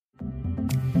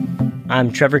I'm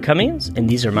Trevor Cummings, and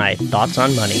these are my thoughts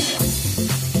on money.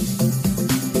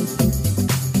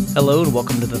 Hello, and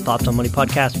welcome to the Thoughts on Money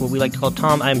podcast, what we like to call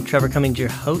Tom. I'm Trevor Cummings, your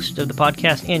host of the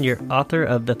podcast and your author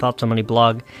of the Thoughts on Money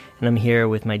blog, and I'm here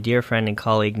with my dear friend and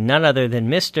colleague, none other than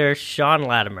Mr. Sean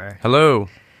Latimer. Hello.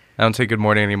 I don't say good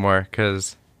morning anymore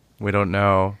because we don't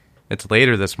know. It's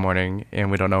later this morning, and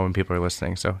we don't know when people are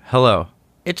listening, so hello.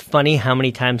 It's funny how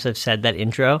many times I've said that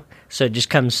intro, so it just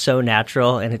comes so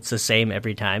natural, and it's the same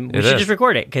every time. We should just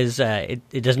record it, because it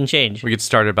doesn't change. We get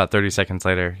started about 30 seconds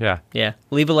later, yeah. Yeah,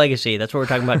 leave a legacy. That's what we're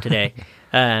talking about today.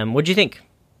 What'd you think?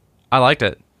 I liked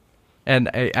it. And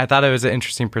I thought it was an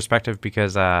interesting perspective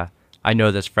because I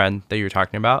know this friend that you were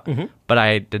talking about, but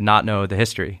I did not know the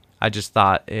history. I just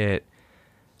thought he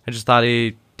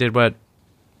did what,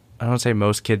 I don't say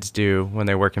most kids do when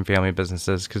they work in family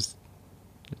businesses, because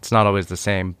it's not always the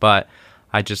same, but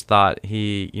I just thought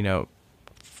he,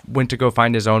 went to go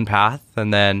find his own path,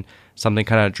 and then something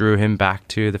kind of drew him back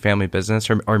to the family business,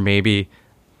 or maybe,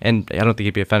 and I don't think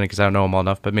he'd be offended because I don't know him well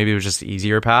enough, but maybe it was just the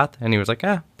easier path, and he was like,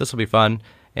 this will be fun,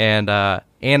 and I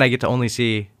get to only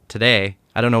see today.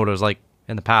 I don't know what it was like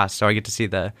in the past, so I get to see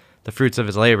the fruits of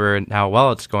his labor and how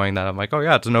well it's going, that I'm like, oh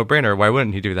yeah, it's a no-brainer. Why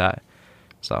wouldn't he do that?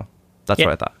 So that's what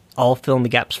I thought. I'll fill in the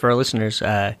gaps for our listeners.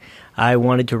 I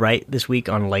wanted to write this week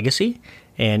on legacy,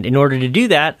 and in order to do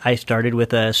that, I started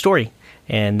with a story,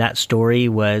 and that story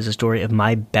was a story of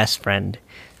my best friend.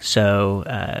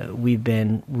 So we've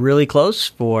been really close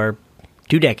for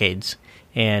 2 decades,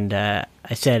 and I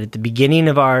said at the beginning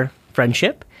of our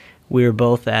friendship, we were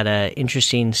both at an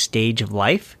interesting stage of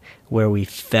life where we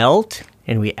felt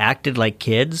and we acted like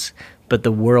kids, but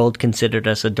the world considered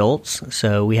us adults,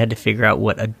 so we had to figure out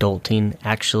what adulting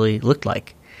actually looked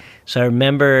like. So I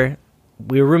remember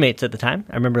we were roommates at the time.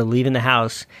 I remember leaving the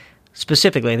house,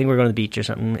 specifically, I think we were going to the beach or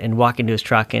something, and walking to his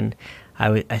truck, and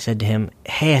I said to him,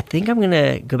 hey, I think I'm going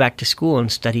to go back to school and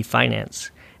study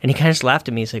finance. And he kind of just laughed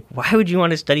at me. He's like, why would you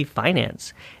want to study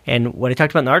finance? And what I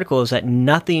talked about in the article is that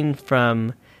nothing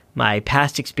from my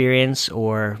past experience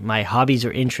or my hobbies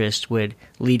or interests would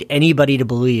lead anybody to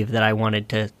believe that I wanted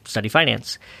to study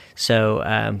finance.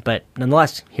 So, but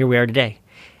nonetheless, here we are today.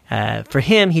 For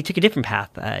him, he took a different path.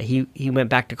 He went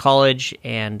back to college,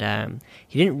 and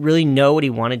he didn't really know what he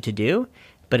wanted to do.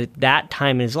 But at that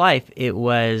time in his life, it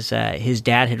was his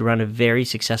dad had run a very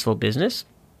successful business,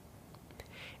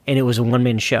 and it was a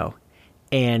one-man show.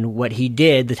 And what he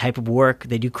did, the type of work,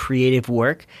 they do creative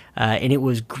work, and it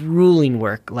was grueling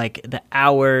work, like the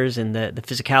hours and the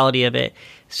physicality of it.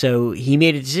 So he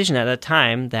made a decision at that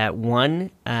time that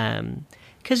one,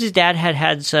 because his dad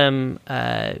had some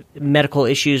medical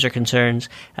issues or concerns,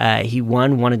 he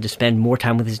wanted to spend more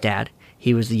time with his dad.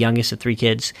 He was the youngest of 3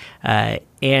 kids,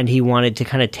 and he wanted to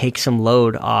kind of take some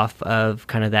load off of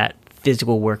kind of that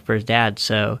physical work for his dad.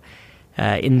 So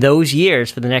in those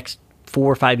years, for the next 4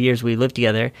 or 5 years we lived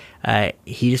together,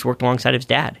 he just worked alongside his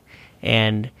dad,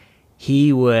 and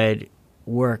he would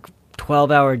work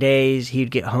 12-hour days. He'd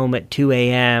get home at 2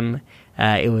 a.m.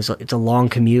 It's a long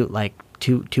commute, like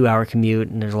 2-hour commute,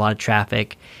 and there's a lot of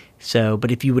traffic. So,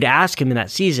 but if you would ask him in that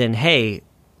season, hey,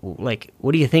 like,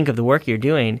 what do you think of the work you're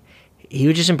doing? He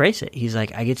would just embrace it. He's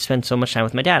like, I get to spend so much time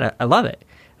with my dad. I love it.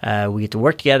 We get to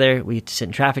work together. We get to sit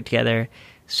in traffic together.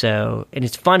 So, and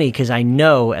it's funny because I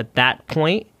know at that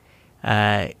point,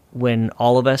 when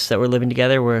all of us that were living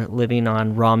together were living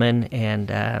on ramen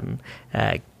and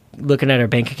looking at our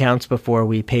bank accounts before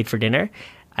we paid for dinner,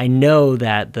 I know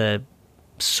that the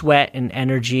sweat and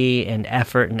energy and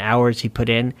effort and hours he put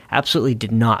in absolutely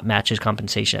did not match his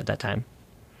compensation at that time.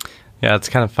 Yeah, it's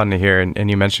kind of fun to hear. And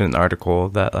you mentioned in the article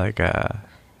that like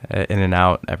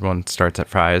In-N-Out, everyone starts at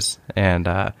fries. And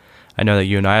I know that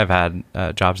you and I have had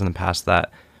jobs in the past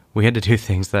that we had to do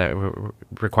things that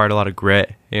required a lot of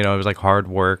grit. It was like hard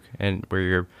work, and where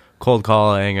you're cold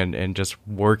calling and just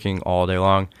working all day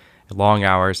long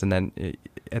hours. And then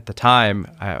at the time,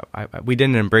 we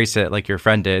didn't embrace it like your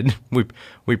friend did.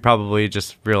 We probably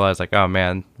just realized like, oh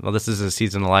man, well, this is a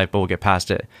season of life, but we'll get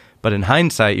past it. But in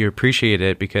hindsight, you appreciate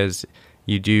it because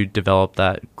you do develop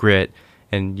that grit,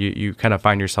 and you kind of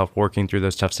find yourself working through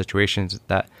those tough situations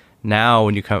that now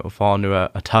when you fall into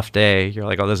a tough day, you're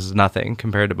like, oh, this is nothing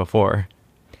compared to before.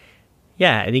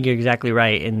 Yeah, I think you're exactly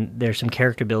right. And there's some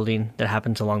character building that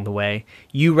happens along the way.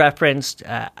 You referenced,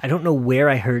 I don't know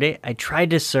where I heard it. I tried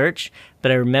to search,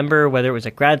 but I remember whether it was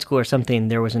at grad school or something,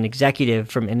 there was an executive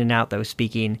from In-N-Out that was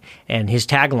speaking, and his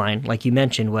tagline, like you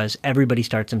mentioned, was everybody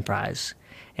starts in fries.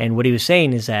 And what he was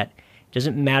saying is that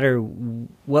Doesn't matter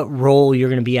what role you're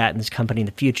going to be at in this company in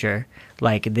the future.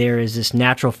 Like, there is this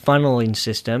natural funneling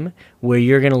system where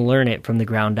you're going to learn it from the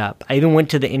ground up. I even went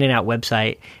to the In-N-Out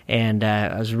website, and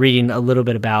I was reading a little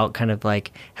bit about kind of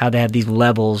like how they have these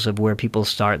levels of where people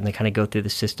start and they kind of go through the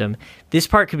system. This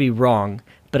part could be wrong,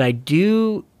 but I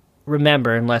do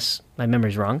remember, unless my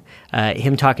memory's wrong,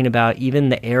 him talking about even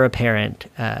the heir apparent,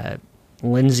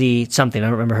 Lindsay something. I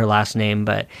don't remember her last name,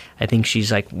 but I think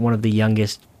she's like one of the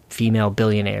youngest female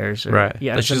billionaires. Right.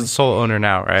 Yeah, she's the sole owner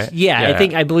now, right? Yeah,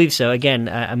 I believe so. Again,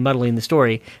 I'm muddling the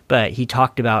story, but he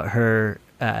talked about her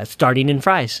starting in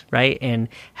Fry's, right? And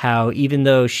how even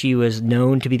though she was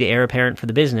known to be the heir apparent for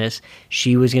the business,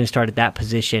 she was going to start at that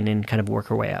position and kind of work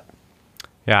her way up.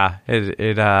 Yeah,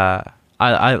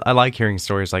 I like hearing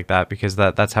stories like that because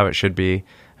that's how it should be.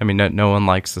 I mean, no one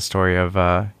likes the story of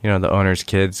the owner's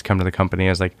kids come to the company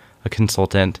as like a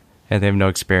consultant and they have no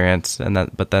experience,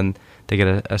 but then they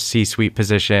get a C-suite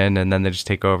position and then they just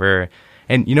take over.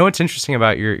 And you know what's interesting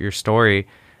about your story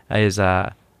is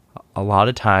a lot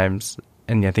of times,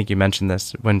 and I think you mentioned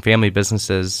this, when family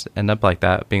businesses end up like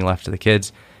that, being left to the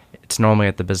kids, it's normally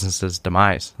at the business's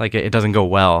demise. Like it doesn't go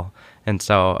well. And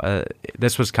so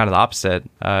this was kind of the opposite.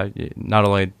 Not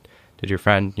only did your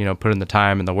friend, put in the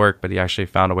time and the work, but he actually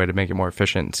found a way to make it more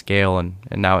efficient and scale, and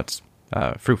now it's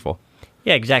fruitful.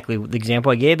 Yeah, exactly. The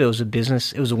example I gave, it was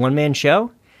a one-man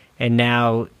show, and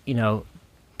now,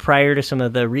 prior to some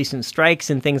of the recent strikes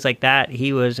and things like that,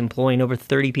 he was employing over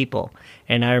 30 people.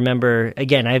 And I remember,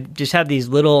 again, I just have these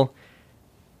little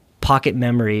pocket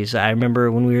memories. I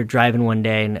remember when we were driving one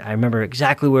day, and I remember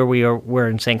exactly where we were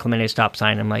in San Clemente stop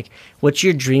sign. I'm like, what's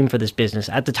your dream for this business?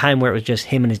 At the time where it was just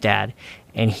him and his dad.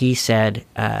 And he said,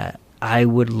 I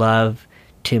would love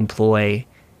to employ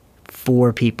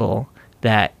 4 people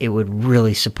that it would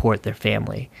really support their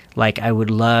family. Like, I would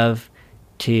love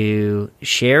to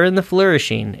share in the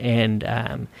flourishing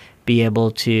and be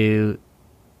able to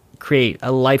create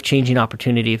a life-changing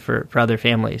opportunity for other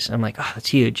families. I'm like, oh, that's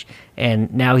huge.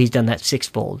 And now he's done that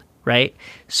 6-fold, right?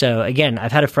 So again,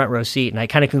 I've had a front row seat, and I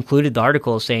kind of concluded the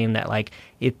article saying that, like,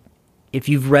 if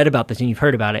you've read about this and you've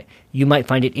heard about it, you might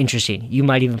find it interesting. You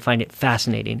might even find it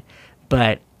fascinating.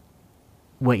 But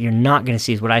what you're not going to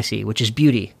see is what I see, which is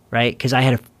beauty, right? Because I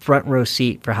had a front row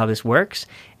seat for how this works,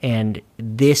 and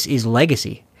this is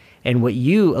legacy. And what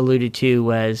you alluded to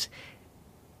was,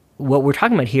 what we're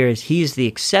talking about here is he's the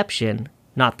exception,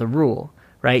 not the rule,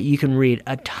 right? You can read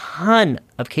a ton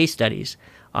of case studies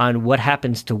on what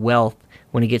happens to wealth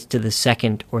when it gets to the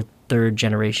second or third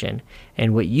generation.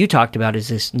 And what you talked about is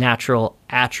this natural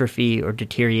atrophy or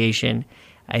deterioration.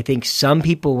 I think some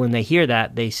people, when they hear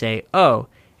that, they say, oh,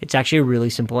 it's actually a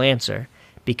really simple answer.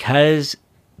 Because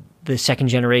the second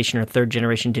generation or third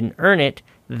generation didn't earn it,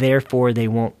 therefore they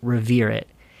won't revere it.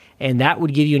 And that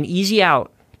would give you an easy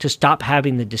out to stop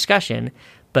having the discussion.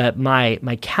 But my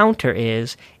counter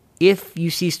is, if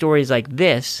you see stories like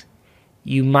this,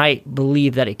 you might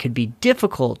believe that it could be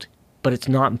difficult, but it's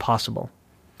not impossible.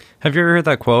 Have you ever heard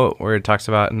that quote where it talks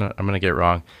about, and I'm going to get it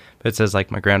wrong, but it says,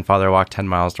 like, my grandfather walked 10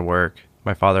 miles to work,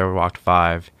 my father walked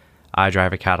 5, I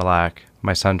drive a Cadillac,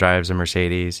 my son drives a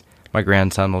Mercedes, my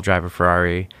grandson will drive a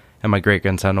Ferrari, and my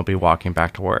great-grandson will be walking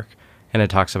back to work. And it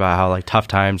talks about how, like, tough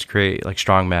times create, like,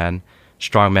 strong men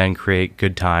create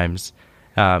good times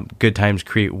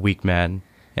create weak men,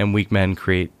 and weak men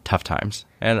create tough times.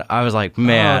 And I was like,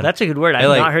 man. Oh, that's a good word. I've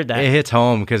not heard that. It hits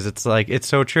home because it's like, it's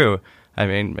so true. I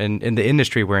mean, in the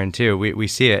industry we're in too, we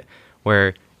see it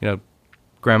where,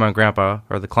 grandma and grandpa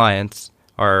or the clients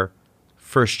are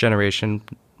first generation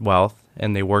wealth,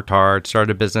 and they worked hard,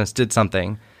 started a business, did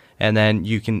something. And then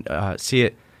you can see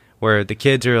it where the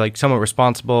kids are like somewhat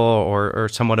responsible or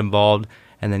somewhat involved.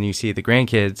 And then you see the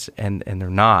grandkids and they're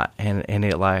not. And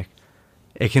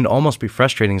it can almost be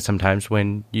frustrating sometimes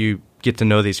when you get to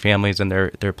know these families and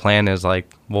their plan is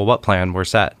like, well, what plan? We're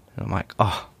set. And I'm like,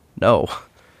 oh, no.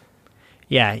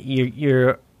 Yeah,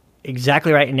 you're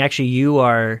exactly right. And actually, you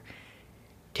are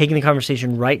taking the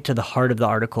conversation right to the heart of the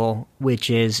article, which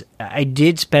is, I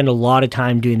did spend a lot of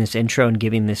time doing this intro and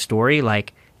giving this story,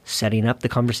 like setting up the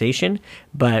conversation.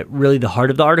 But really, the heart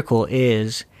of the article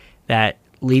is that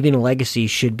leaving a legacy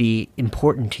should be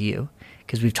important to you,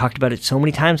 because we've talked about it so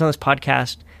many times on this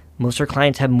podcast. Most of our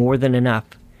clients have more than enough,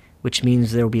 which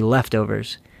means there will be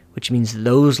leftovers, which means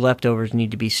those leftovers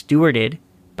need to be stewarded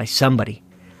by somebody.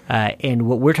 And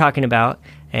what we're talking about,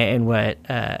 and what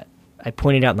I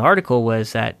pointed out in the article,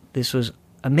 was that this was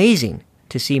amazing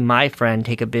to see my friend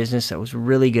take a business that was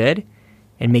really good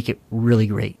and make it really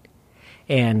great.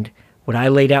 And what I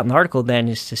laid out in the article then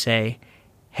is to say,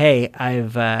 hey,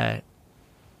 I've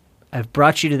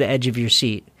brought you to the edge of your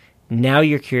seat. Now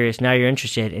you're curious, now you're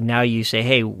interested, and now you say,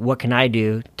 hey, what can I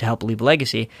do to help leave a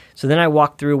legacy? So then I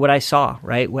walk through what I saw,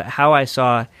 right? How I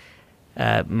saw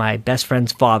my best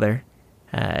friend's father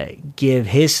give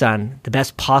his son the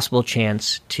best possible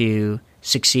chance to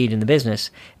succeed in the business.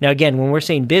 Now, again, when we're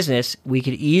saying business, we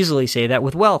could easily say that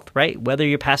with wealth, right? Whether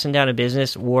you're passing down a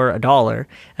business or a dollar,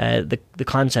 the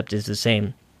concept is the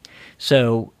same.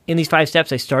 So in these 5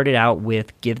 steps, I started out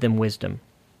with give them wisdom.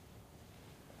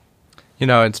 You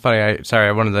know, it's funny.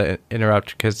 I wanted to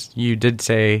interrupt because you did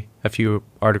say a few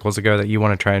articles ago that you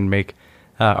want to try and make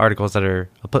articles that are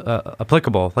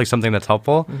applicable, like something that's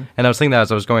helpful. Mm-hmm. And I was thinking that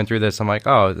as I was going through this, I'm like,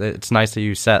 oh, it's nice that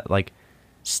you set like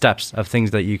steps of things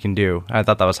that you can do. I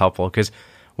thought that was helpful because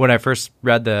when I first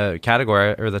read the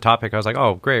category or the topic, I was like,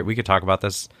 oh, great, we could talk about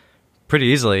this pretty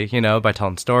easily, you know, by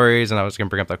telling stories. And I was going to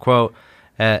bring up the quote,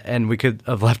 and we could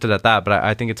have left it at that. But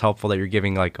I think it's helpful that you're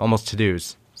giving like almost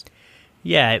to-dos.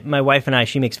 Yeah, my wife and I,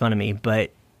 she makes fun of me,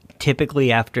 but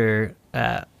typically after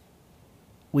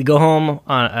we go home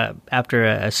after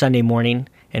a Sunday morning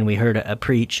and we heard a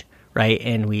preach, right,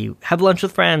 and we have lunch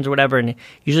with friends or whatever, and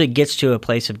usually it gets to a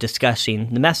place of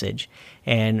discussing the message,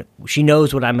 and she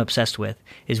knows what I'm obsessed with,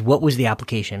 is what was the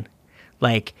application?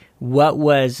 Like, what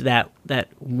was that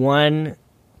one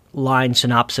line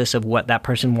synopsis of what that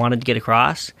person wanted to get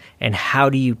across, and how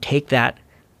do you take that,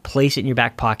 place it in your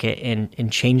back pocket,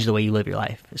 and change the way you live your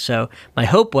life? So my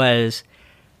hope was,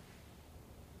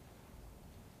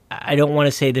 I don't want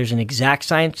to say there's an exact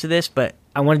science to this, but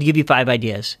I wanted to give you 5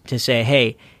 ideas to say,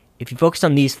 hey, if you focus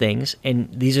on these things, and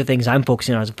these are things I'm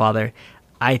focusing on as a father,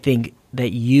 I think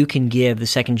that you can give the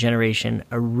second generation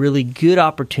a really good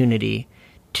opportunity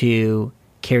to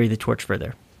carry the torch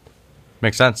further.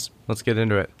 Makes sense. Let's get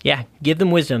into it. Yeah, give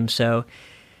them wisdom. So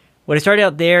what I started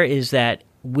out there is that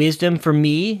wisdom for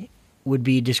me would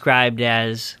be described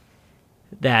as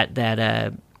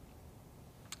that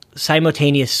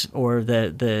simultaneous, or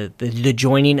the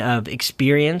joining of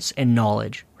experience and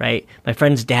knowledge, right? My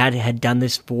friend's dad had done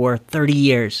this for 30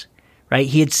 years, right?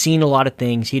 He had seen a lot of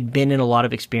things. He'd been in a lot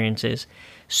of experiences.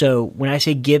 So when I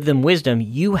say give them wisdom,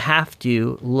 you have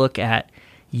to look at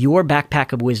your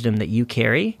backpack of wisdom that you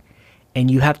carry, and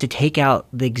you have to take out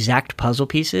the exact puzzle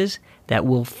pieces that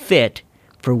will fit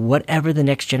for whatever the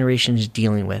next generation is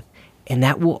dealing with. And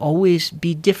that will always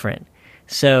be different.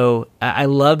 So I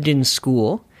loved in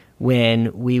school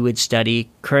when we would study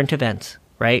current events,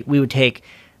 right? We would take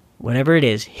whatever it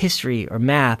is, history or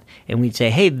math, and we'd say,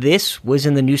 hey, this was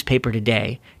in the newspaper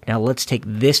today. Now let's take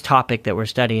this topic that we're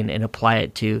studying and apply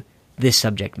it to this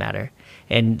subject matter.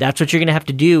 And that's what you're going to have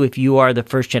to do if you are the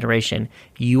first generation.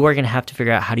 You are going to have to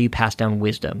figure out, how do you pass down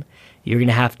wisdom? You're going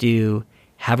to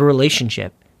have a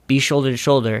relationship, be shoulder to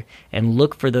shoulder, and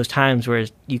look for those times where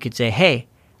you could say, hey,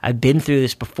 I've been through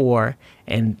this before,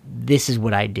 and this is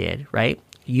what I did, right?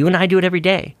 You and I do it every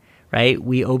day, right?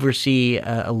 We oversee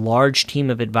a large team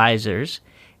of advisors,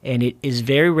 and it is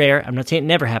very rare. I'm not saying it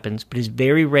never happens, but it's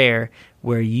very rare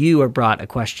where you are brought a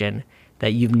question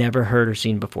that you've never heard or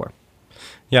seen before.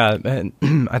 Yeah, and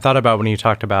I thought about when you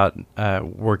talked about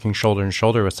working shoulder to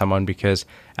shoulder with someone, because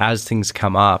as things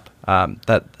come up,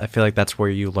 that I feel like that's where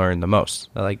you learn the most,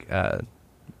 like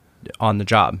on the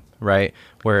job, right?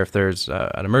 Where if there's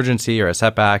an emergency or a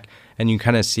setback, and you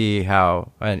kind of see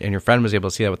how, and your friend was able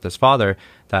to see that with his father,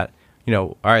 that, you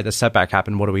know, all right, the setback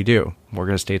happened, what do we do? We're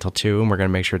going to stay till 2, and we're going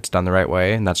to make sure it's done the right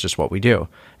way, and that's just what we do.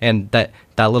 And that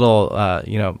little, I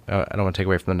don't want to take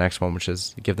away from the next one, which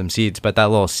is give them seeds, but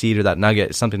that little seed or that nugget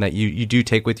is something that you do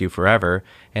take with you forever.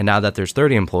 And now that there's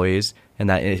 30 employees and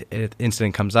that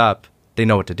incident comes up, they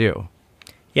know what to do.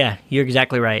 Yeah, you're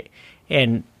exactly right.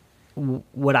 And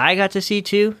what I got to see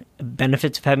too,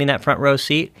 benefits of having that front row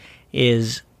seat,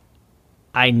 is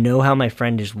I know how my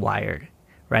friend is wired,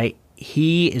 right?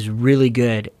 He is really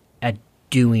good at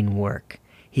doing work.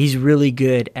 He's really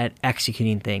good at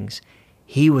executing things.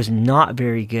 He was not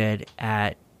very good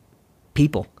at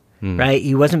people, right?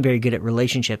 He wasn't very good at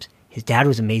relationships. His dad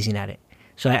was amazing at it.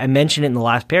 So I mentioned it in the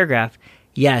last paragraph.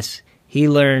 Yes, he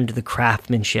learned the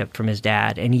craftsmanship from his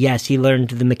dad. And yes, he learned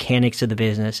the mechanics of the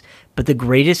business. But the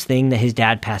greatest thing that his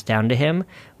dad passed down to him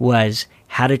was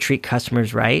how to treat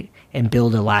customers right and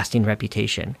build a lasting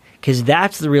reputation. Because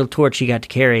that's the real torch he got to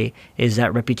carry, is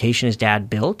that reputation his dad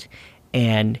built.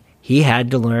 And he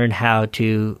had to learn how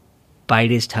to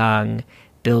bite his tongue,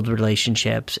 build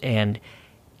relationships, and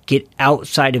get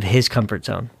outside of his comfort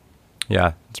zone.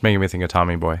 Yeah, it's making me think of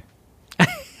Tommy Boy.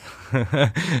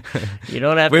 You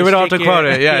don't have we don't have to quote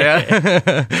it.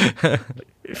 Yeah.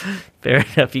 Fair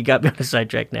enough. You got me on a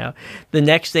sidetrack now. The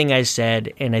next thing I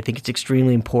said, and I think it's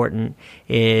extremely important,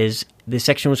 is this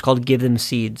section was called Give Them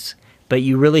Seeds. but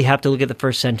you really have to look at the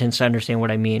first sentence to understand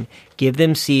what I mean. Give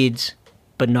them seeds,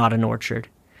 but not an orchard,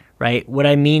 right? What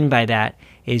I mean by that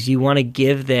is you want to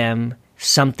give them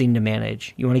something to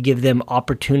manage. You want to give them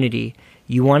opportunity.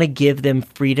 You want to give them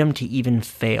freedom to even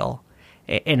fail.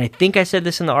 And I think I said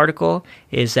this in the article,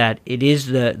 is that it is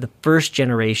the first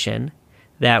generation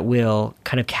that will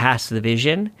kind of cast the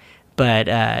vision, but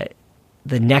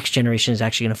the next generation is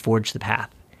actually going to forge the path.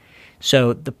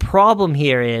 So the problem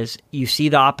here is you see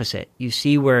the opposite. You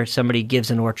see where somebody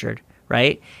gives an orchard,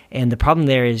 right? And the problem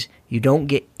there is you don't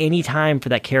get any time for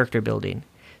that character building.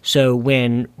 So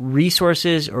when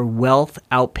resources or wealth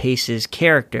outpaces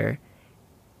character,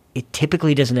 it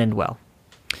typically doesn't end well.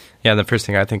 Yeah, and the first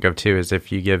thing I think of too is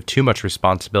if you give too much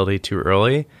responsibility too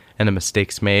early and a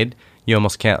mistake's made, you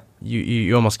almost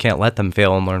can't let them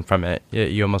fail and learn from it.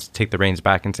 You almost take the reins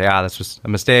back and say, this was a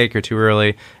mistake or too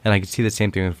early. And I can see the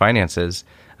same thing with finances.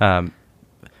 To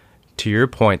your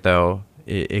point, though,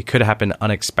 it could happen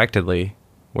unexpectedly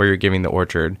where you're giving the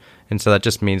orchard. And so that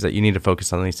just means that you need to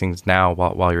focus on these things now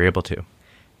while you're able to.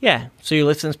 Yeah. So you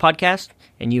listen to this podcast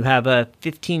and you have a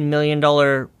 $15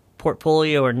 million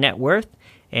portfolio or net worth,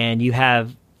 and you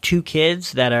have 2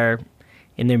 kids that are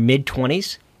in their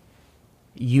mid-20s.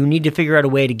 You need to figure out a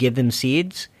way to give them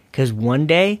seeds, because one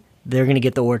day they're going to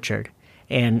get the orchard.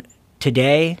 And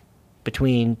today,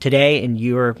 between today and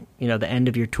the end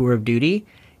of your tour of duty,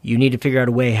 you need to figure out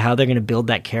a way how they're going to build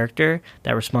that character,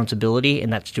 that responsibility,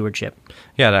 and that stewardship.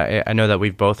 Yeah, I know that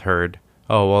we've both heard,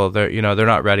 they're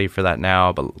not ready for that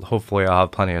now, but hopefully I'll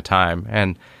have plenty of time.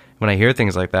 And when I hear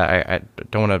things like that, I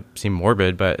don't want to seem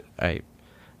morbid, but I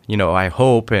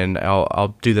hope, and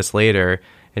I'll do this later.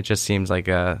 It just seems like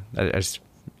I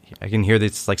can hear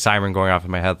this like siren going off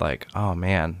in my head, like, oh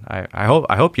man, I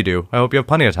hope you do. I hope you have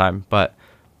plenty of time. But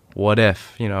what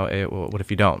if, what if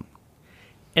you don't?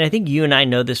 And I think you and I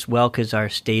know this well because our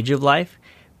stage of life,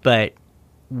 but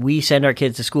we send our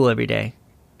kids to school every day.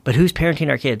 But who's parenting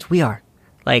our kids? We are.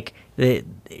 Like, the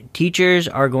teachers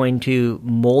are going to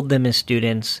mold them as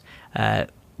students,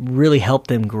 really help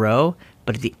them grow.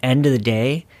 But at the end of the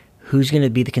day, who's going to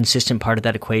be the consistent part of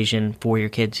that equation for your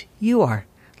kids? You are.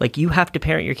 Like, you have to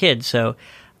parent your kids. So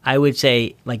I would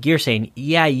say, like you're saying,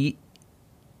 yeah, you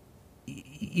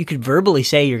could verbally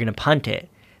say you're going to punt it,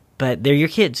 but they're your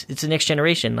kids. It's the next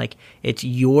generation. Like, it's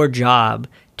your job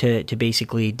to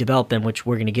basically develop them, which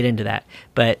we're going to get into that.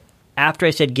 But after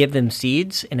I said give them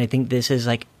seeds, and I think this is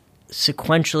like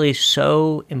sequentially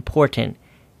so important,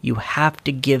 you have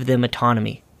to give them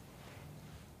autonomy.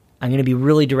 I'm going to be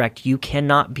really direct. You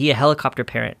cannot be a helicopter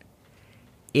parent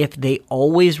if they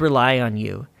always rely on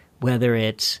you, whether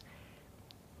it's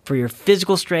for your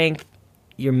physical strength,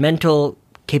 your mental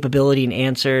capability and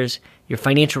answers, your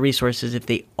financial resources. If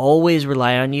they always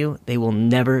rely on you, they will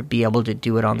never be able to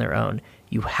do it on their own.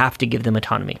 You have to give them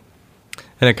autonomy.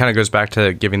 And it kind of goes back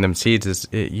to giving them seeds.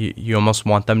 You almost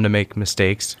want them to make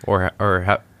mistakes or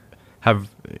have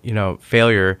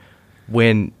failure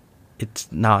when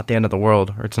it's not the end of the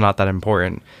world, or it's not that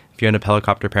important. If you end up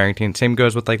helicopter parenting, same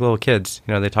goes with like little kids.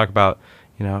 They talk about,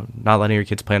 not letting your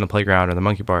kids play on the playground or the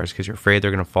monkey bars because you're afraid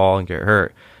they're going to fall and get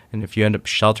hurt. And if you end up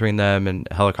sheltering them and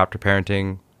helicopter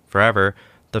parenting forever,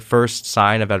 the first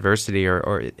sign of adversity,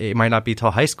 or it might not be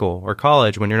till high school or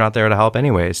college when you're not there to help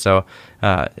anyway. So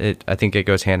I think it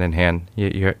goes hand in hand.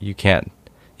 You can't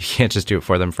just do it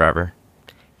for them forever.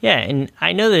 Yeah, and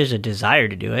I know there's a desire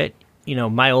to do it.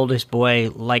 My oldest boy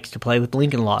likes to play with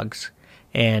Lincoln Logs,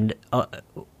 and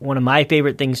one of my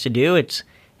favorite things to do. It's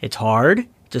hard,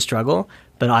 it's a struggle,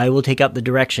 but I will take out the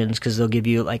directions because they'll give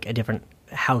you like a different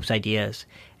house ideas,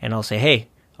 and I'll say, hey,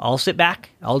 I'll sit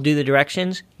back, I'll do the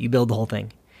directions, you build the whole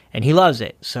thing. And he loves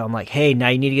it. So I'm like, hey, now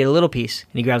you need to get a little piece.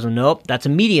 And he grabs them, nope, that's a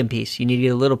medium piece. You need to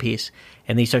get a little piece.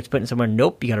 And then he starts putting somewhere,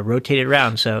 nope, you got to rotate it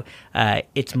around. So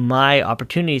it's my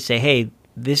opportunity to say, hey,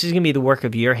 this is going to be the work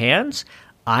of your hands.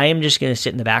 I am just going to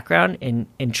sit in the background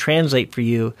and translate for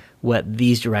you what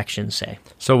these directions say.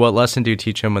 So what lesson do you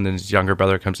teach him when his younger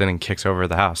brother comes in and kicks over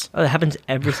the house? Oh, that happens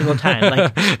every single time.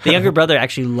 Like, the younger brother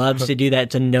actually loves to do that.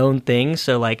 It's a known thing.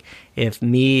 So like, if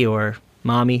me or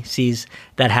Mommy sees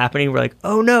that happening, we're like,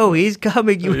 oh no, he's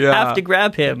coming. You have to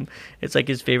grab him. It's like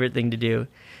his favorite thing to do.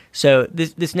 So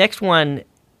this next one,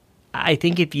 I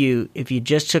think if you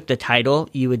just took the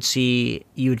title, you would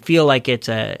feel like it's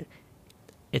a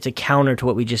counter to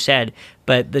what we just said.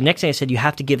 But the next thing I said, you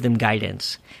have to give them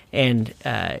guidance. And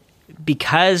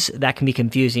because that can be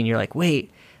confusing, you're like, wait,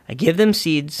 I give them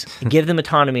seeds, I give them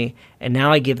autonomy, and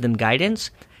now I give them guidance.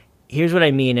 Here's what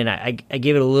I mean, and I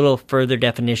gave it a little further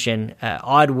definition.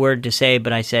 Odd word to say,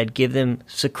 but I said give them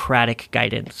Socratic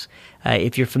guidance.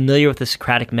 If you're familiar with the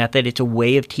Socratic method, it's a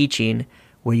way of teaching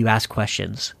where you ask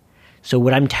questions. So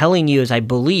what I'm telling you is I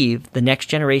believe the next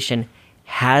generation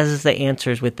has the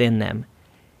answers within them.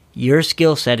 Your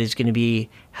skill set is going to be,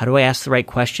 how do I ask the right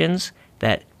questions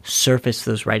that surface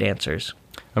those right answers?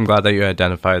 I'm glad that you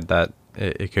identified that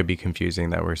it could be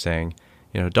confusing that we're saying,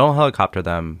 don't helicopter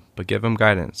them, but give them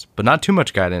guidance, but not too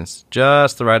much guidance,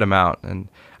 just the right amount. And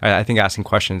I think asking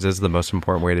questions is the most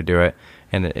important way to do it.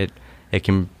 And it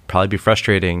can probably be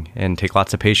frustrating and take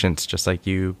lots of patience, just like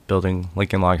you building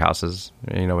Lincoln log houses,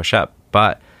 with Shep.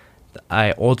 But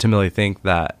I ultimately think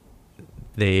that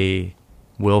they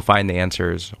will find the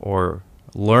answers or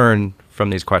learn from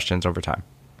these questions over time.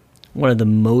 One of the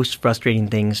most frustrating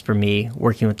things for me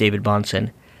working with David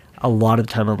Bahnsen, a lot of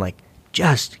the time I'm like,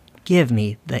 just give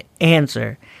me the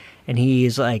answer. And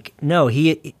he's like, no,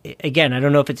 again, I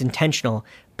don't know if it's intentional,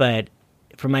 but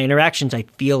from my interactions, I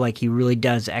feel like he really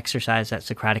does exercise that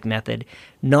Socratic method,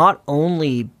 not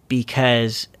only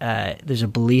because there's a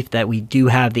belief that we do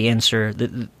have the answer,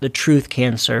 the truth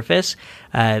can surface.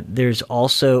 There's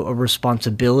also a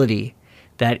responsibility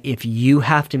that if you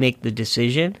have to make the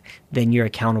decision, then you're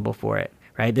accountable for it,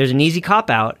 right? There's an easy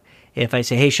cop-out if I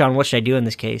say, hey, Sean, what should I do in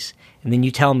this case? And then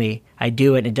you tell me I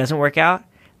do it and it doesn't work out,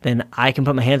 then I can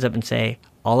put my hands up and say,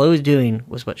 all I was doing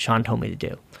was what Sean told me to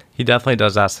do. He definitely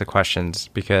does ask the questions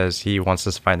because he wants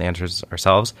us to find the answers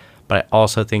ourselves. But I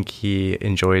also think he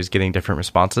enjoys getting different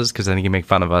responses because then he can make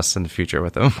fun of us in the future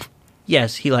with them.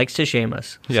 Yes, he likes to shame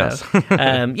us. Yes.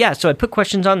 So, so I put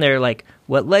questions on there like,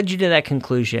 what led you to that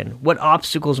conclusion? What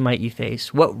obstacles might you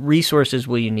face? What resources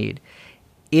will you need?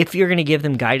 If you're going to give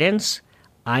them guidance,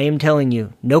 I am telling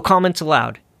you, no comments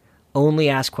allowed. Only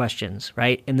ask questions,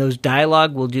 right? And those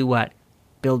dialogue will do what?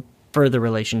 Build further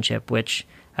relationship, which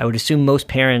I would assume most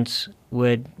parents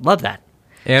would love that.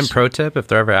 And pro tip, if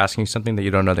they're ever asking you something that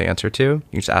you don't know the answer to,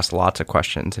 you just ask lots of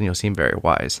questions and you'll seem very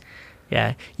wise.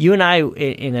 Yeah. You and I,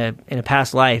 in a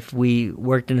past life, we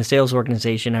worked in a sales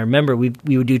organization. I remember we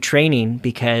would do training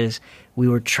because we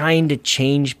were trying to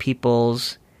change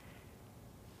people's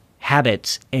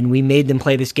habits, and we made them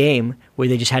play this game where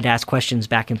they just had to ask questions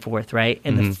back and forth, right?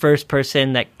 And the first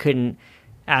person that couldn't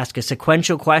ask a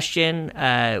sequential question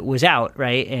was out,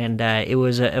 right? And it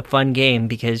was a fun game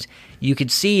because you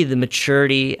could see the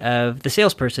maturity of the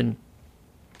salesperson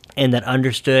and that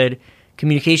understood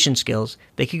communication skills.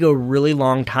 They could go a really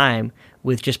long time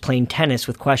with just playing tennis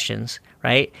with questions,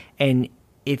 right? And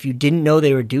if you didn't know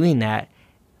they were doing that,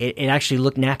 it actually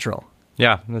looked natural.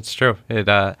 Yeah, that's true.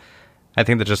 I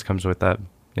think that just comes with that,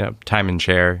 time and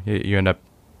share. You end up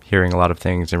hearing a lot of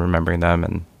things and remembering them,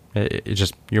 and it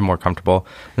just, you're more comfortable.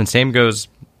 And same goes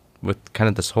with kind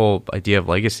of this whole idea of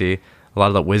legacy. A lot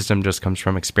of the wisdom just comes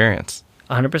from experience.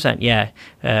 100%, yeah.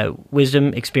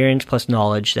 Wisdom, experience, plus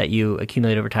knowledge that you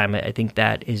accumulate over time. I think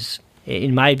that is,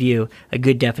 in my view, a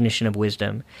good definition of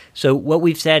wisdom. So what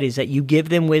we've said is that you give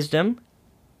them wisdom,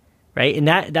 right? And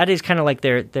that is kind of like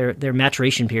their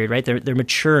maturation period, right? They're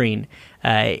maturing.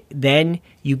 Then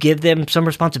you give them some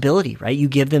responsibility, right? You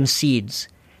give them seeds.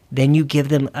 Then you give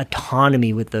them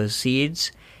autonomy with those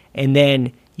seeds. And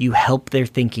then you help their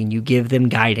thinking. You give them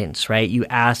guidance, right? You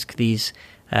ask these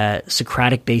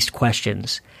Socratic-based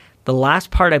questions. The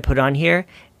last part I put on here,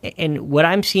 and what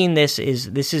I'm seeing this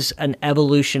is an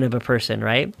evolution of a person,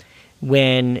 right?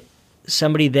 When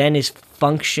somebody then is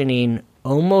functioning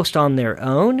almost on their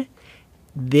own,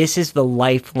 this is the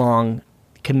lifelong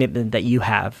commitment that you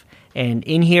have. And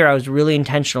in here, I was really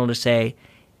intentional to say,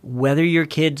 whether your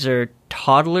kids are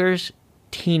toddlers,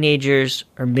 teenagers,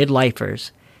 or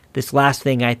midlifers, this last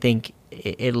thing, I think,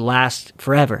 it lasts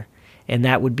forever. And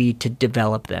that would be to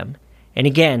develop them. And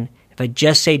again, if I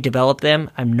just say develop them,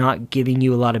 I'm not giving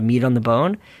you a lot of meat on the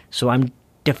bone. So I'm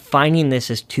defining this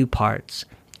as two parts.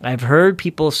 I've heard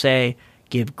people say,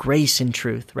 give grace and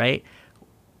truth, right?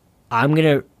 I'm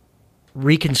going to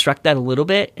reconstruct that a little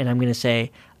bit, and I'm going to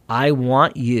say, I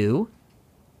want you,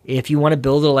 if you want to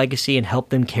build a legacy and help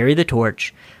them carry the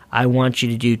torch, I want you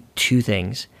to do two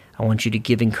things. I want you to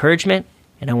give encouragement,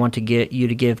 and I want to get you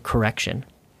to give correction.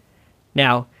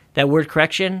 Now, that word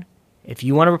correction, if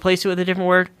you want to replace it with a different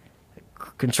word,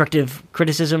 constructive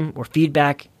criticism or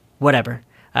feedback, whatever.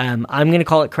 I'm going to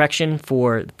call it correction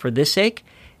for this sake.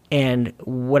 And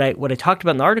what I talked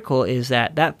about in the article is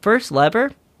that first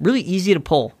lever, really easy to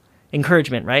pull.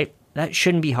 Encouragement, right? That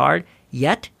shouldn't be hard,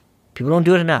 yet people don't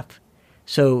do it enough.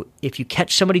 So if you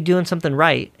catch somebody doing something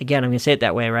right, again, I'm going to say it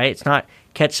that way, right? It's not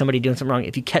catch somebody doing something wrong.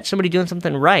 If you catch somebody doing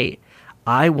something right,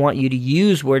 I want you to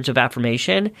use words of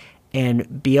affirmation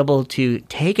and be able to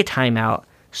take a time out,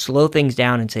 slow things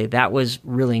down and say, that was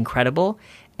really incredible,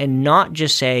 and not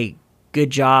just say, good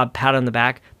job, pat on the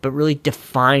back, but really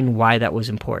define why that was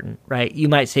important, right? You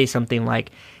might say something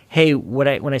like, hey,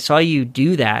 when I saw you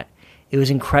do that, it was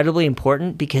incredibly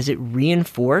important because it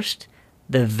reinforced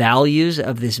the values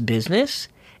of this business,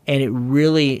 and it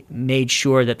really made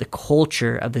sure that the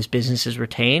culture of this business is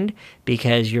retained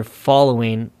because you're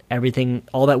following everything,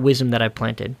 all that wisdom that I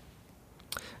planted.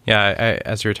 Yeah,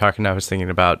 as you were talking, I was thinking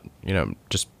about,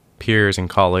 just peers and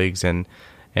colleagues and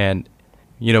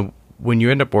when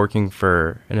you end up working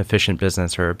for an efficient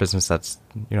business or a business that's,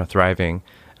 thriving,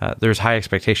 there's high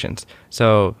expectations.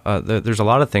 So there's a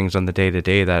lot of things on the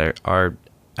day-to-day that are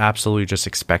absolutely just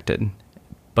expected.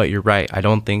 But you're right. I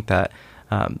don't think that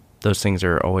those things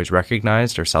are always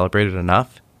recognized or celebrated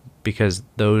enough, because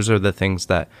those are the things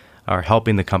that are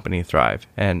helping the company thrive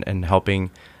and helping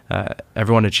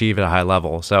everyone achieve at a high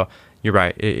level. So you're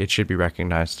right. It should be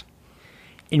recognized.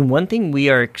 And one thing we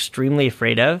are extremely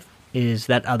afraid of is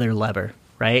that other lever,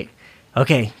 right?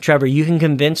 Okay, Trevor, you can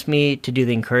convince me to do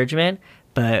the encouragement,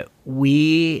 but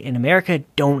we in America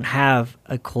don't have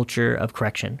a culture of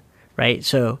correction, right?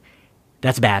 So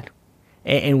that's bad.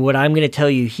 And what I'm going to tell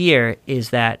you here is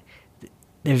that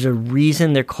there's a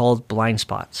reason they're called blind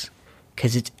spots,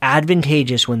 because it's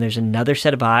advantageous when there's another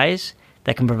set of eyes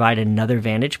that can provide another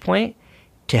vantage point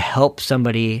to help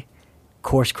somebody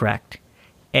course correct.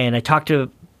 And I talked to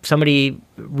somebody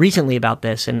recently about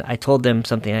this, and I told them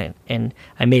something, and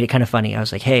I made it kind of funny. I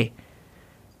was like, hey,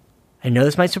 I know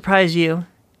this might surprise you,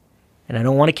 and I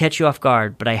don't want to catch you off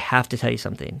guard, but I have to tell you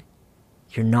something.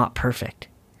 You're not perfect.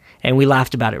 And we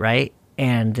laughed about it, right?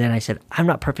 And then I said, I'm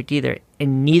not perfect either,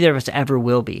 and neither of us ever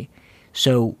will be.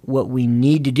 So what we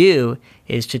need to do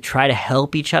is to try to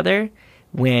help each other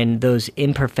when those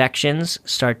imperfections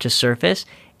start to surface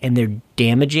and they're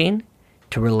damaging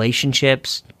to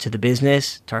relationships, to the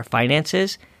business, to our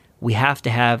finances. We have to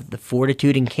have the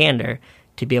fortitude and candor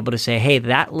to be able to say, hey,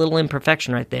 that little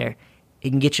imperfection right there, it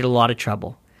can get you in a lot of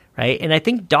trouble, right? And I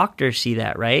think doctors see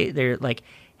that, right? They're like,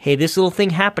 hey, this little thing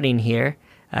happening here,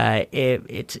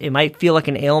 it might feel like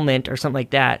an ailment or something like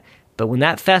that, but when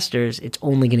that festers, it's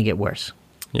only going to get worse.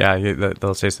 Yeah,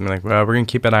 they'll say something like, well, we're going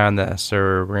to keep an eye on this,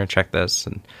 or we're going to check this.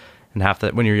 And half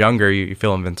that, when you're younger, you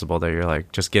feel invincible there. You're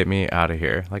like, just get me out of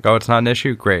here. Like, oh, it's not an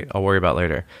issue? Great, I'll worry about it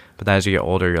later. But then as you get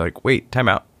older, you're like, wait, time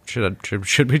out.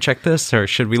 Should we check this, or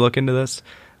should we look into this?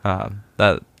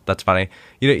 That's funny.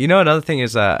 Another thing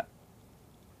is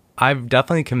I've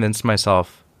definitely convinced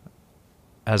myself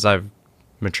as I've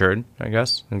matured, I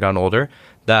guess, and gotten older,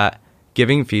 that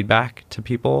giving feedback to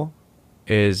people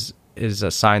is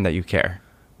a sign that you care.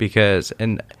 Because,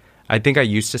 and I think I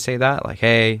used to say that, like,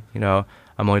 hey, I'm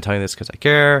only telling you this because I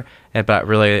care. But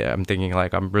really, I'm thinking,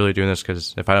 like, I'm really doing this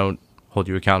because if I don't hold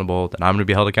you accountable, then I'm going to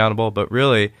be held accountable. But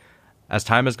really, as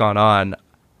time has gone on,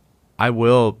 I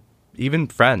will, even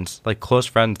friends, like close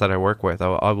friends that I work with,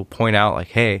 I will point out, like,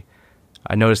 hey,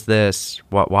 I noticed this,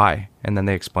 why? And then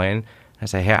they explain. I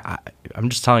say, hey, I'm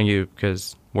just telling you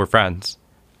because we're friends.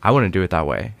 I wouldn't do it that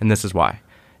way, and this is why.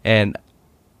 And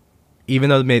even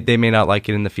though they may not like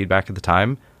it in the feedback at the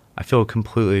time, I feel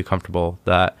completely comfortable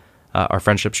that our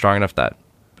friendship's strong enough that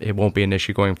it won't be an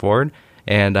issue going forward.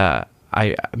 And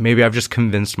I've just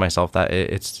convinced myself that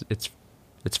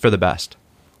it's for the best.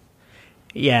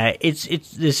 Yeah,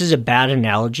 this is a bad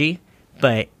analogy,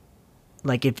 but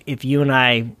like if you and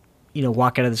I,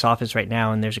 walk out of this office right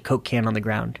now and there's a Coke can on the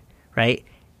ground, right?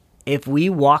 If we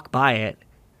walk by it,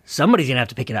 somebody's going to have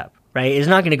to pick it up, right? It's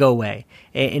not going to go away.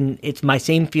 And it's my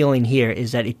same feeling here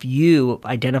is that if you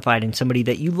identified in somebody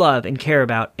that you love and care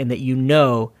about and that you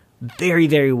know very,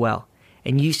 very well,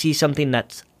 and you see something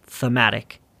that's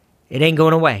thematic, it ain't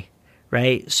going away,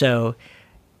 right? So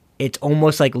it's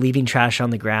almost like leaving trash on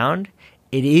the ground.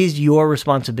 It is your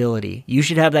responsibility. You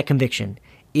should have that conviction.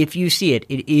 If you see it,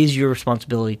 it is your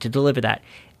responsibility to deliver that.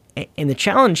 And the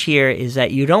challenge here is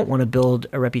that you don't want to build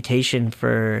a reputation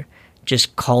for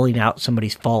just calling out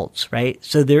somebody's faults, right?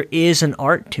 So there is an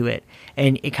art to it.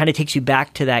 And it kind of takes you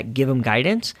back to that give them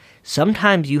guidance.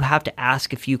 Sometimes you have to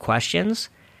ask a few questions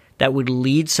that would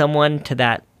lead someone to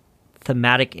that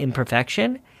thematic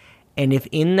imperfection. And if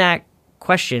in that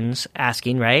questions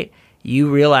asking, right,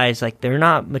 you realize like they're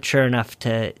not mature enough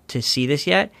to see this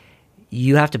yet,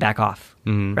 you have to back off,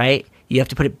 right? You have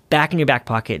to put it back in your back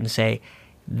pocket and say,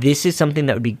 this is something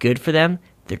that would be good for them.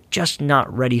 They're just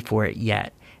not ready for it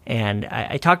yet. And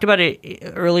I talked about it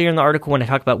earlier in the article when I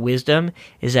talked about wisdom,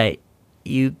 is that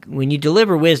when you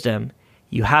deliver wisdom,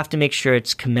 you have to make sure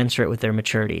it's commensurate with their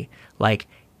maturity. Like,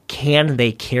 can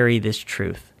they carry this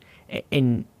truth?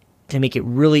 And to make it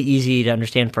really easy to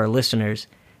understand for our listeners,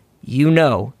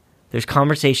 there's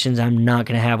conversations I'm not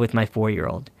going to have with my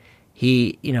 4-year-old.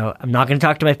 I'm not going to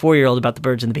talk to my 4-year-old about the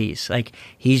birds and the bees. Like,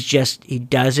 he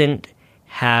doesn't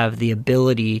have the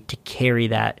ability to carry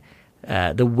that,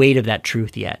 the weight of that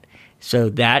truth yet. So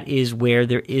that is where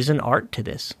there is an art to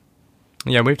this.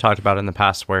 Yeah, we've talked about it in the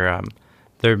past where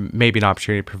there may be an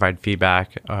opportunity to provide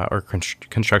feedback or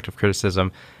constructive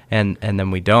criticism, and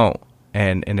then we don't.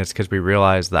 And it's because we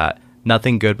realize that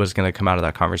nothing good was going to come out of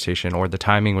that conversation, or the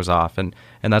timing was off. And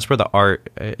that's where the art,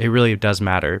 it really does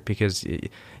matter, because you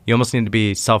almost need to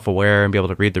be self-aware and be able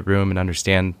to read the room and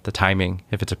understand the timing,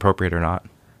 if it's appropriate or not.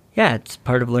 Yeah, it's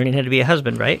part of learning how to be a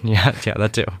husband, right? Yeah,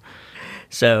 that too.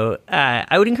 So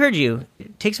I would encourage you,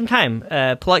 take some time,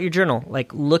 pull out your journal,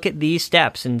 like look at these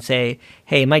steps and say,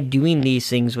 hey, am I doing these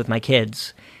things with my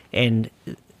kids? And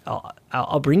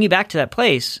I'll bring you back to that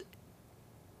place.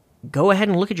 Go ahead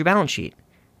and look at your balance sheet,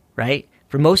 right?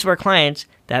 For most of our clients,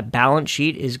 that balance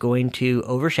sheet is going to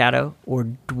overshadow or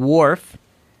dwarf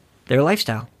their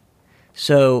lifestyle.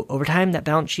 So over time, that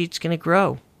balance sheet's going to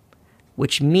grow,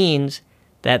 which means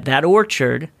that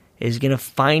orchard is going to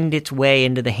find its way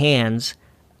into the hands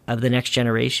of the next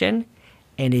generation.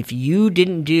 And if you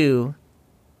didn't do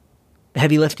the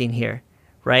heavy lifting here,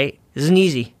 right? This isn't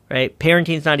easy, right?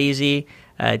 Parenting is not easy.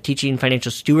 Teaching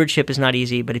financial stewardship is not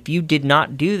easy. But if you did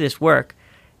not do this work,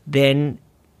 then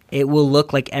it will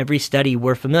look like every study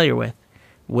we're familiar with,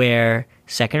 where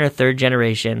second or third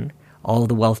generation, all of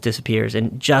the wealth disappears.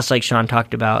 And just like Sean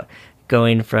talked about,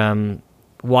 going from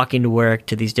walking to work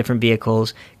to these different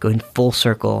vehicles, going full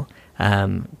circle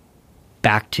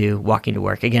back to walking to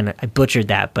work. Again, I butchered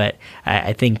that, but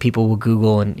I think people will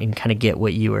Google and kind of get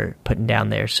what you were putting down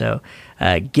there. So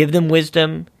give them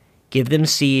wisdom, give them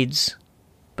seeds,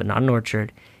 but not an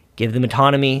orchard. Give them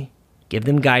autonomy, give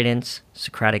them guidance,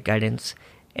 Socratic guidance,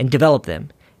 and develop them.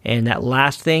 And that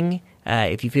last thing,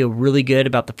 if you feel really good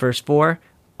about the first 4,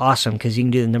 awesome, because you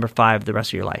can do the number 5 the rest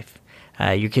of your life.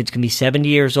 Your kids can be 70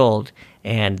 years old,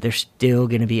 and they're still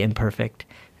going to be imperfect.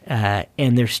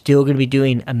 And they're still going to be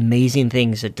doing amazing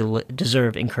things that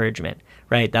deserve encouragement,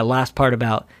 right? That last part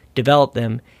about develop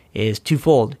them is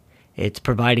twofold. It's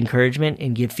provide encouragement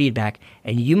and give feedback.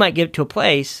 And you might get to a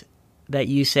place that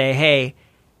you say, hey,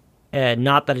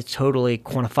 not that it's totally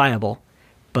quantifiable,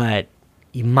 but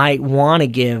you might want to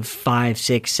give 5,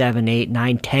 6, 7, 8,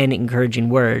 9, 10 encouraging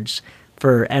words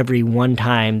for every one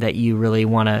time that you really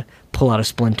want to pull out a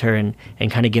splinter and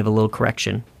kind of give a little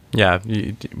correction. Yeah,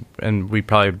 and we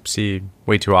probably see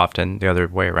way too often the other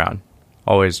way around,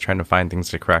 always trying to find things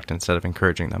to correct instead of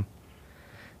encouraging them.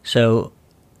 So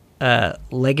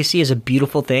legacy is a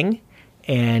beautiful thing,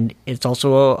 and it's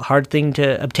also a hard thing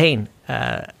to obtain.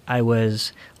 I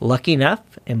was lucky enough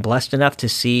and blessed enough to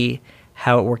see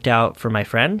how it worked out for my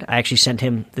friend. I actually sent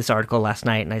him this article last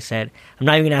night, and I said, I'm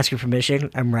not even going to ask your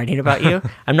permission. I'm writing about you.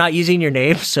 I'm not using your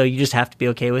name, so you just have to be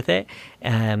okay with it.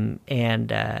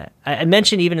 I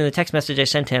mentioned even in the text message I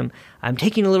sent him, I'm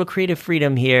taking a little creative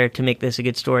freedom here to make this a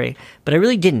good story, but I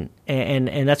really didn't.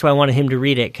 And that's why I wanted him to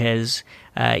read it, because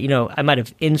I might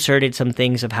have inserted some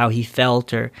things of how he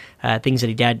felt or things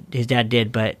that his dad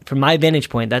did, but from my vantage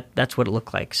point, that's what it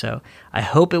looked like. So I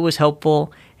hope it was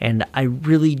helpful, and I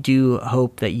really do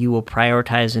hope that you will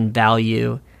prioritize and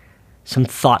value some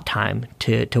thought time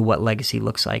to what legacy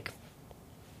looks like.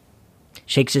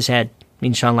 Shakes his head.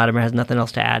 Means Sean Latimer has nothing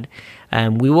else to add.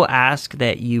 We will ask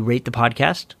that you rate the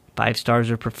podcast. 5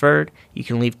 stars are preferred. You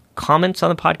can leave comments on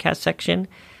the podcast section.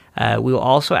 We will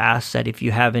also ask that if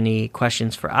you have any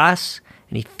questions for us,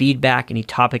 any feedback, any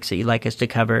topics that you'd like us to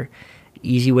cover,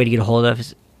 easy way to get a hold of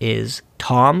us is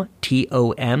Tom,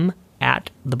 T-O-M,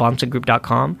 at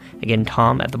thebahnsengroup.com. Again,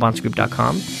 Tom at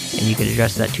thebahnsengroup.com. And you can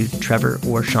address that to Trevor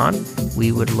or Sean.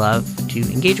 We would love to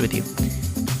engage with you.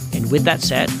 And with that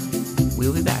said, we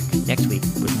will be back next week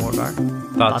with more of our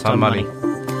Thoughts on money.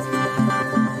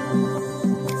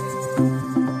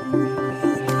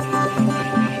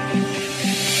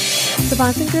 The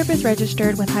Bahnsen Group is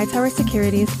registered with Hightower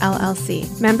Securities,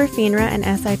 LLC, member FINRA and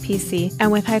SIPC,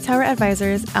 and with Hightower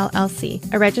Advisors,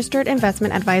 LLC, a registered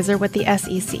investment advisor with the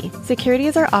SEC.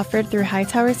 Securities are offered through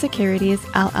Hightower Securities,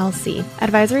 LLC.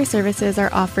 Advisory services are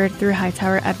offered through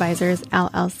Hightower Advisors,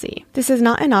 LLC. This is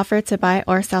not an offer to buy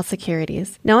or sell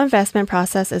securities. No investment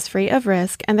process is free of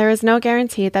risk, and there is no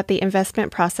guarantee that the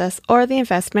investment process or the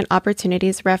investment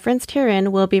opportunities referenced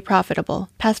herein will be profitable.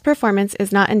 Past performance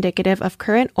is not indicative of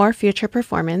current or future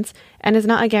performance and is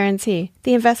not a guarantee.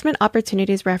 The investment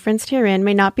opportunities referenced herein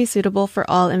may not be suitable for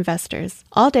all investors.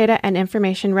 All data and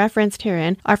information referenced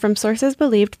herein are from sources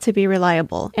believed to be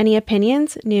reliable. Any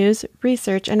opinions, news,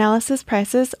 research, analysis,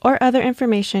 prices, or other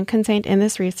information contained in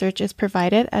this research is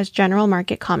provided as general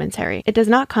market commentary. It does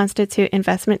not constitute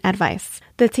investment advice.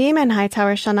 The team and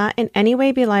Hightower shall not in any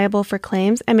way be liable for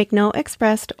claims and make no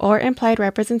expressed or implied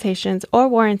representations or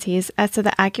warranties as to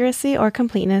the accuracy or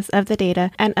completeness of the data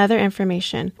and other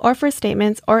information, or for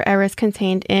statements or errors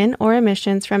contained in or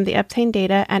omissions from the obtained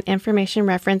data and information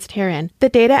referenced herein. The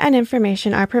data and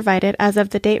information are provided as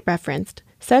of the date referenced.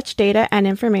 Such data and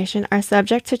information are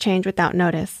subject to change without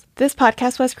notice. This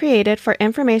podcast was created for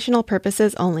informational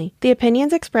purposes only. The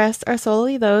opinions expressed are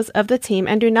solely those of the team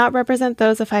and do not represent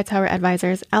those of Hightower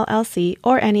Advisors, LLC,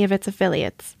 or any of its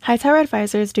affiliates. Hightower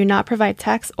Advisors do not provide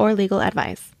tax or legal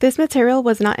advice. This material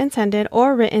was not intended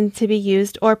or written to be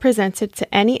used or presented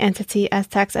to any entity as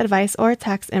tax advice or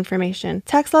tax information.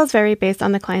 Tax laws vary based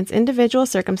on the client's individual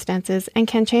circumstances and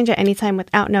can change at any time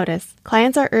without notice.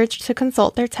 Clients are urged to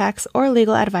consult their tax or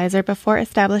legal advisor before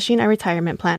establishing a retirement plan.